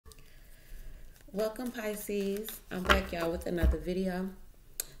Welcome, Pisces. I'm back, y'all, with another video.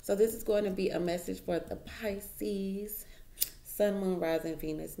 So this is going to be a message for the Pisces, Sun, Moon, Rising,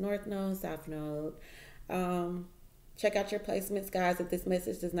 Venus, North Node, South Node. Check out your placements, guys. If this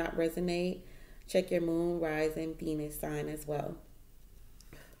message does not resonate, check your Moon, Rising, Venus sign as well.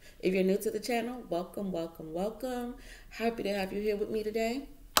 If you're new to the channel, welcome, welcome, welcome. Happy to have you here with me today.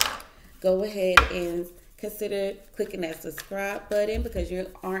 Go ahead and consider clicking that subscribe button because you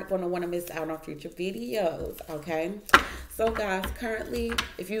aren't going to want to miss out on future videos, okay? So guys, currently,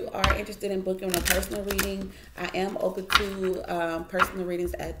 if you are interested in booking a personal reading, I am open to personal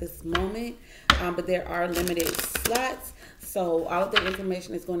readings at this moment, but there are limited slots. So all of the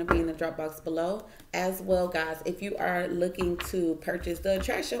information is going to be in the drop box below. As well, guys, if you are looking to purchase the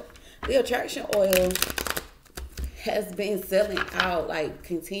attraction oil has been selling out like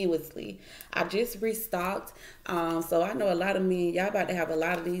continuously. I just restocked. So I know a lot of men, y'all about to have a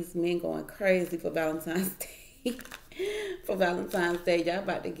lot of these men going crazy for Valentine's Day. For Valentine's Day, y'all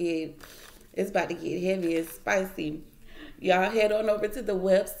about to get, it's about to get heavy and spicy. Y'all head on over to the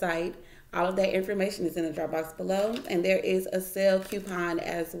website. All of that information is in the drop box below. And there is a sale coupon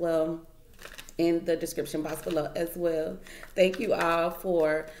as well in the description box below as well. Thank you all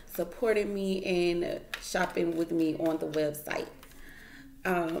for supporting me and shopping with me on the website.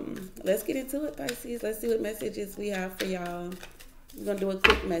 Let's get into it, Pisces. Let's see what messages we have for y'all. I'm gonna do a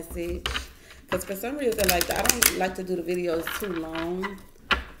quick message because for some reason, like, I don't like to do the videos too long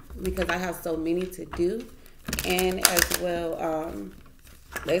because I have so many to do, and as well,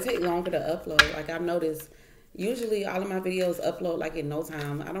 they take longer to upload. Like, I've noticed. Usually all of my videos upload like in no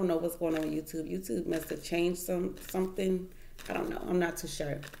time. I don't know what's going on with YouTube. YouTube must have changed something. I don't know. I'm not too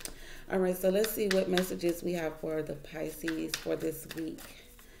sure. All right, so let's see what messages we have for the Pisces for this week.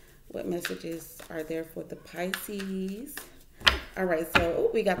 What messages are there for the Pisces? All right, so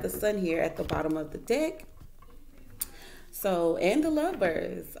we got the Sun here at the bottom of the deck. So, and the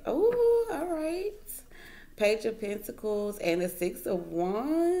Lovers. Oh, all right. Page of Pentacles and the Six of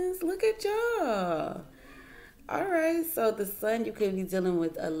Wands. Look at y'all. All right, so the Sun, you could be dealing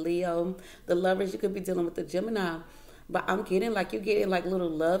with a Leo. The Lovers, you could be dealing with a Gemini. But I'm getting like you're getting like little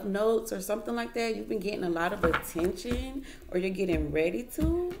love notes or something like that. You've been getting a lot of attention, or you're getting ready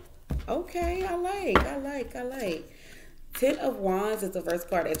to. Okay, I like. 10 of Wands is the first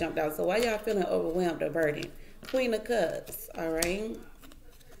card that jumped out. So why y'all feeling overwhelmed or burdened? Queen of Cups, all right.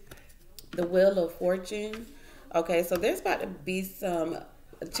 The Wheel of Fortune. Okay, so there's about to be some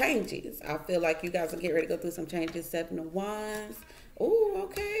changes. I feel like you guys will get ready to go through some changes. 7 of Wands. Oh,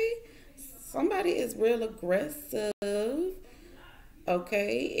 okay. Somebody is real aggressive.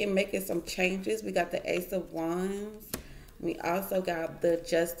 Okay, and making some changes. We got the Ace of Wands. We also got the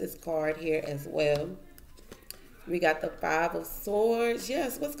Justice card here as well. We got the 5 of Swords.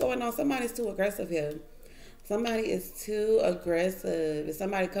 Yes, what's going on? Somebody's too aggressive here. Somebody is too aggressive. Is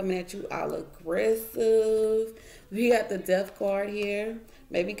somebody coming at you all aggressive? We got the Death card here.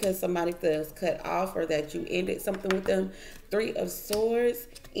 Maybe because somebody feels cut off or that you ended something with them. 3 of Swords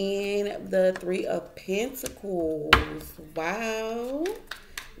and the 3 of Pentacles. Wow.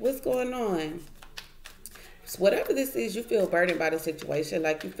 What's going on? So whatever this is, you feel burdened by the situation.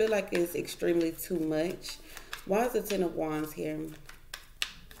 Like you feel like it's extremely too much. Why is the 10 of Wands here?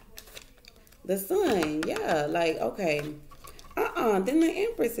 The Sun, yeah, like, okay. Then the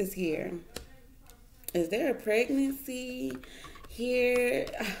Empress is here. Is there a pregnancy here?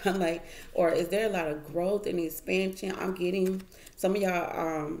 Like, or is there a lot of growth and expansion? I'm getting, some of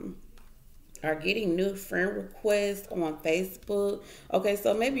y'all are getting new friend requests on Facebook. Okay,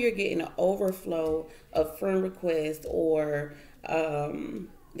 so maybe you're getting an overflow of friend requests, or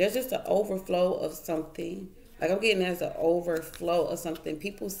there's just an overflow of something. Like I'm getting as an overflow of something.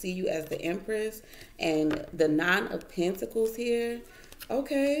 People see you as the Empress and the 9 of Pentacles here.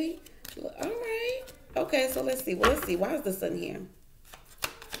 Okay. All right. Okay, so let's see. Well, let's see. Why is the Sun here?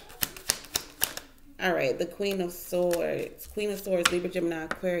 All right, the Queen of Swords. Queen of Swords, Libra, Gemini,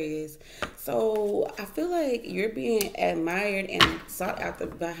 Aquarius. So I feel like you're being admired and sought after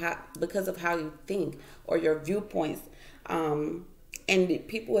because of how you think or your viewpoints. And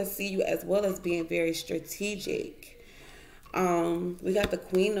people will see you as well as being very strategic. We got the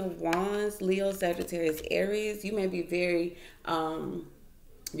Queen of Wands, Leo, Sagittarius, Aries. You may be very,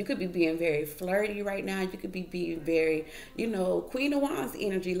 you could be being very flirty right now. You could be being very, you know, Queen of Wands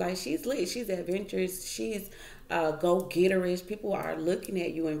energy. Like she's lit, she's adventurous, she's go-getterish. People are looking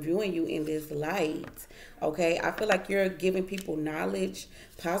at you and viewing you in this light. Okay, I feel like you're giving people knowledge,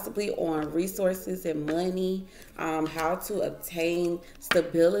 possibly on resources and money, how to obtain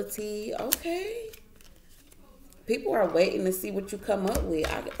stability. Okay, people are waiting to see what you come up with.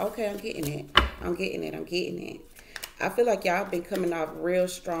 Okay, I'm getting it. I'm getting it. I'm getting it. I feel like y'all been coming off real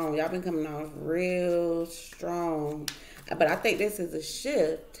strong. Y'all been coming off real strong. But I think this is a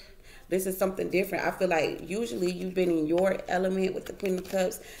shift. This is something different. I feel like usually you've been in your element with the Queen of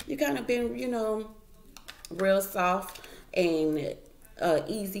Cups. You kind of been, you know, real soft and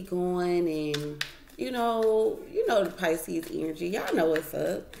easygoing, and the Pisces energy. Y'all know what's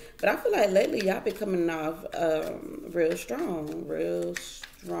up. But I feel like lately y'all been coming off real strong, real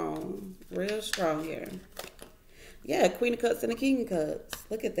strong here. Yeah, Queen of Cups and the King of Cups.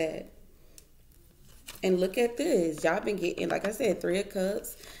 Look at that. And look at this. Y'all been getting, like I said, 3 of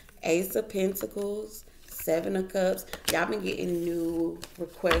Cups, Ace of Pentacles, 7 of Cups. Y'all been getting new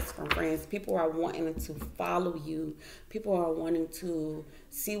requests from friends. People are wanting to follow you. People are wanting to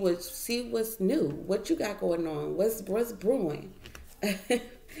see what's new. What you got going on. What's brewing.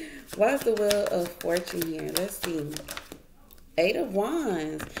 Why is the Wheel of Fortune here? Let's see. 8 of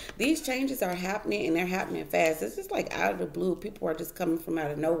Wands. These changes are happening, and they're happening fast. It's just like out of the blue. People are just coming from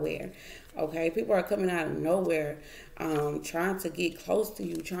out of nowhere. Okay? People are coming out of nowhere, trying to get close to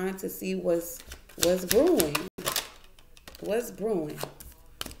you, trying to see what's brewing. What's brewing?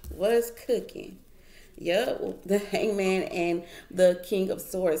 What's cooking? Yep, the Hangman and the King of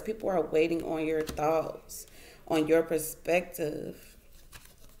Swords. People are waiting on your thoughts, on your perspective.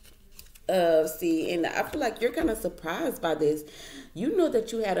 See, and I feel like you're kind of surprised by this. You know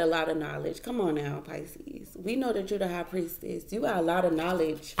that you had a lot of knowledge. Come on now, Pisces. We know that you're the High Priestess. You got a lot of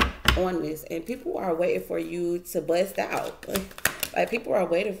knowledge on this, and people are waiting for you to bust out. Like, people are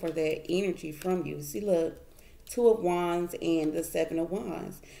waiting for that energy from you. See, look, 2 of Wands and the 7 of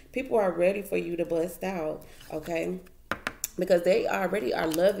Wands. People are ready for you to bust out, okay? Because they already are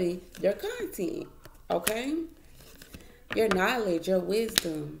loving your content, okay? Your knowledge, your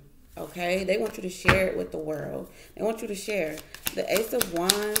wisdom. Okay, they want you to share it with the world. They want you to share. The Ace of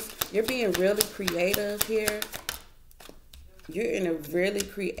Wands, you're being really creative here. You're in a really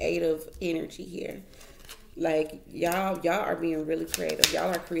creative energy here. Like, y'all are being really creative.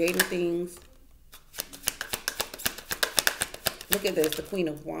 Y'all are creating things. Look at this, the Queen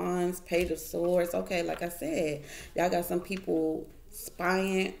of Wands, Page of Swords. Okay, like I said, y'all got some people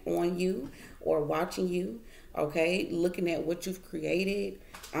spying on you or watching you. Okay, looking at what you've created,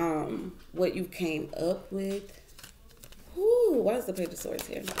 what you came up with. Ooh, why is the Page of Swords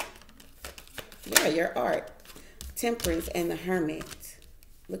here? Yeah, your art. Temperance and the Hermit.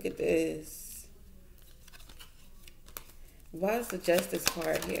 Look at this. Why is the Justice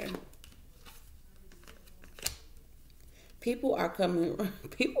card here? People are coming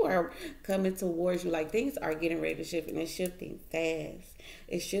towards you. Like, things are getting ready to shift, and it's shifting fast.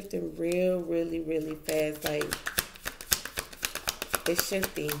 It's shifting really fast. Like, it's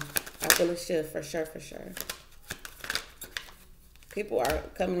shifting. I feel a shift for sure. People are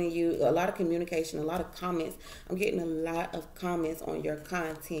coming to you. A lot of communication, a lot of comments. I'm getting a lot of comments on your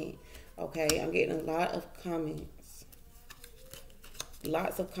content. Okay, I'm getting a lot of comments.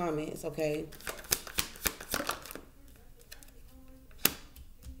 Lots of comments, okay?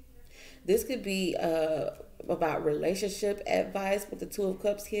 This could be about relationship advice with the 2 of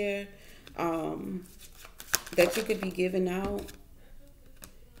Cups here, that you could be giving out.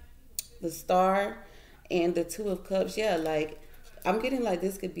 The Star and the 2 of Cups. Yeah, like, I'm getting like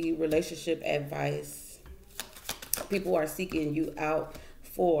this could be relationship advice. People are seeking you out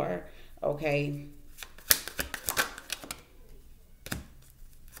for, okay?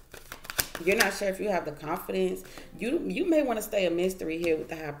 You're not sure if you have the confidence. You may want to stay a mystery here with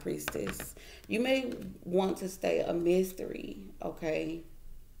the High Priestess. You may want to stay a mystery, okay?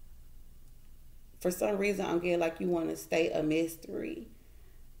 For some reason, I'm getting like you want to stay a mystery.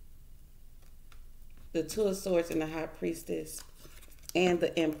 The 2 of Swords and the High Priestess and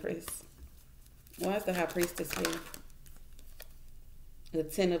the Empress. Why is the High Priestess here? The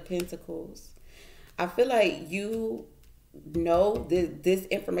 10 of Pentacles. I feel like you know this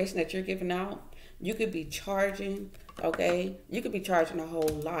information that you're giving out. You could be charging, okay? You could be charging a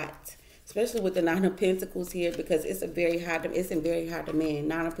whole lot, especially with the 9 of Pentacles here, because it's in very high demand.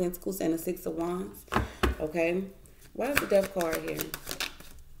 9 of Pentacles and the 6 of Wands, okay? Why is the Death card here?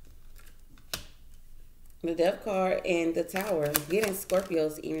 The Death card and the Tower, getting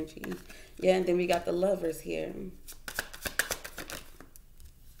Scorpio's energy. Yeah, and then we got the Lovers here.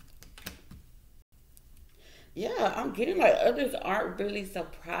 Yeah, I'm getting like others aren't really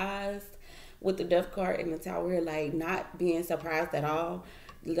surprised with the Death card and the Tower here, like not being surprised at all.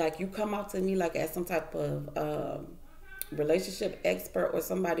 Like, you come out to me like as some type of relationship expert or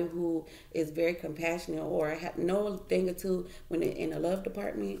somebody who is very compassionate or know a thing or two when in the love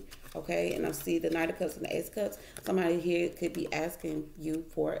department, okay? And I see the Knight of Cups and the Ace of Cups. Somebody here could be asking you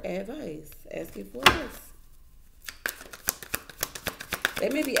for advice, asking for advice. They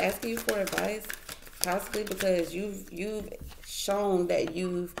may be asking you for advice, possibly because you've shown that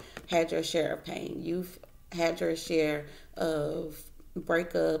you've had your share of pain. You've had your share of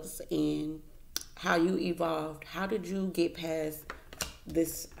breakups and how you evolved. How did you get past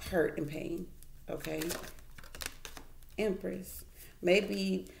this hurt and pain? Okay. Empress.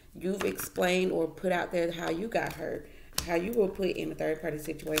 Maybe you've explained or put out there how you got hurt, how you were put in a third party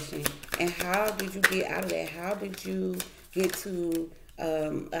situation, and how did you get out of that? How did you get to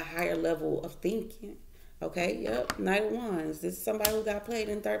a higher level of thinking? Okay, yep, Knight of Wands. This is somebody who got played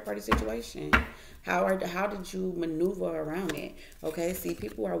in a third party situation. How did you maneuver around it? Okay, see,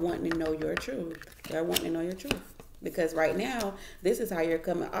 people are wanting to know your truth. They're wanting to know your truth. Because right now, this is how you're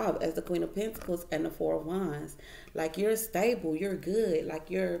coming off as the Queen of Pentacles and the Four of Wands. Like, you're stable, you're good, like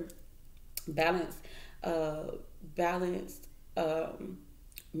you're balanced,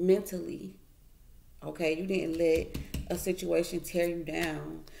 mentally. Okay, you didn't let a situation tear you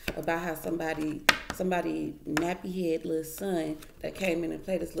down about how somebody nappy head little son that came in and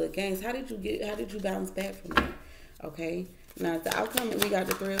played this little games. How did you bounce back from that? Okay, now the outcome, we got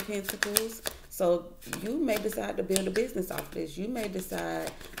the Three of Pentacles. So you may decide to build a business off this. You may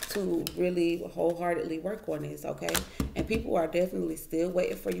decide to really wholeheartedly work on this, okay? And people are definitely still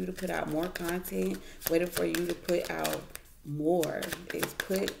waiting for you to put out more content, waiting for you to put out more. It's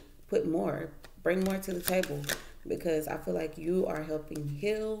put more, bring more to the table, because I feel like you are helping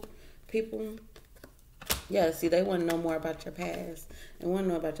heal people. Yeah, see, they want to know more about your past. They want to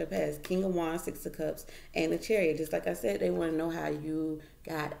know about your past. King of Wands, Six of Cups, and the Chariot. Just like I said, they want to know how you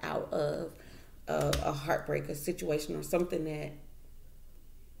got out of a heartbreak, a situation, or something that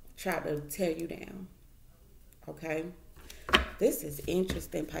tried to tear you down. Okay? This is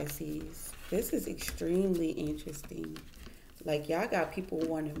interesting, Pisces. This is extremely interesting. Like, y'all got people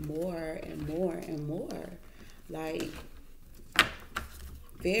wanting more and more and more. Like,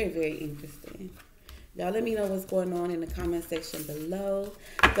 very, very interesting. Y'all let me know what's going on in the comment section below.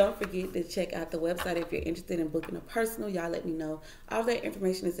 Don't forget to check out the website if you're interested in booking a personal. Y'all let me know. All that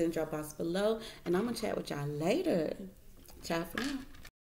information is in the drop box below. And I'm going to chat with y'all later. Ciao for now.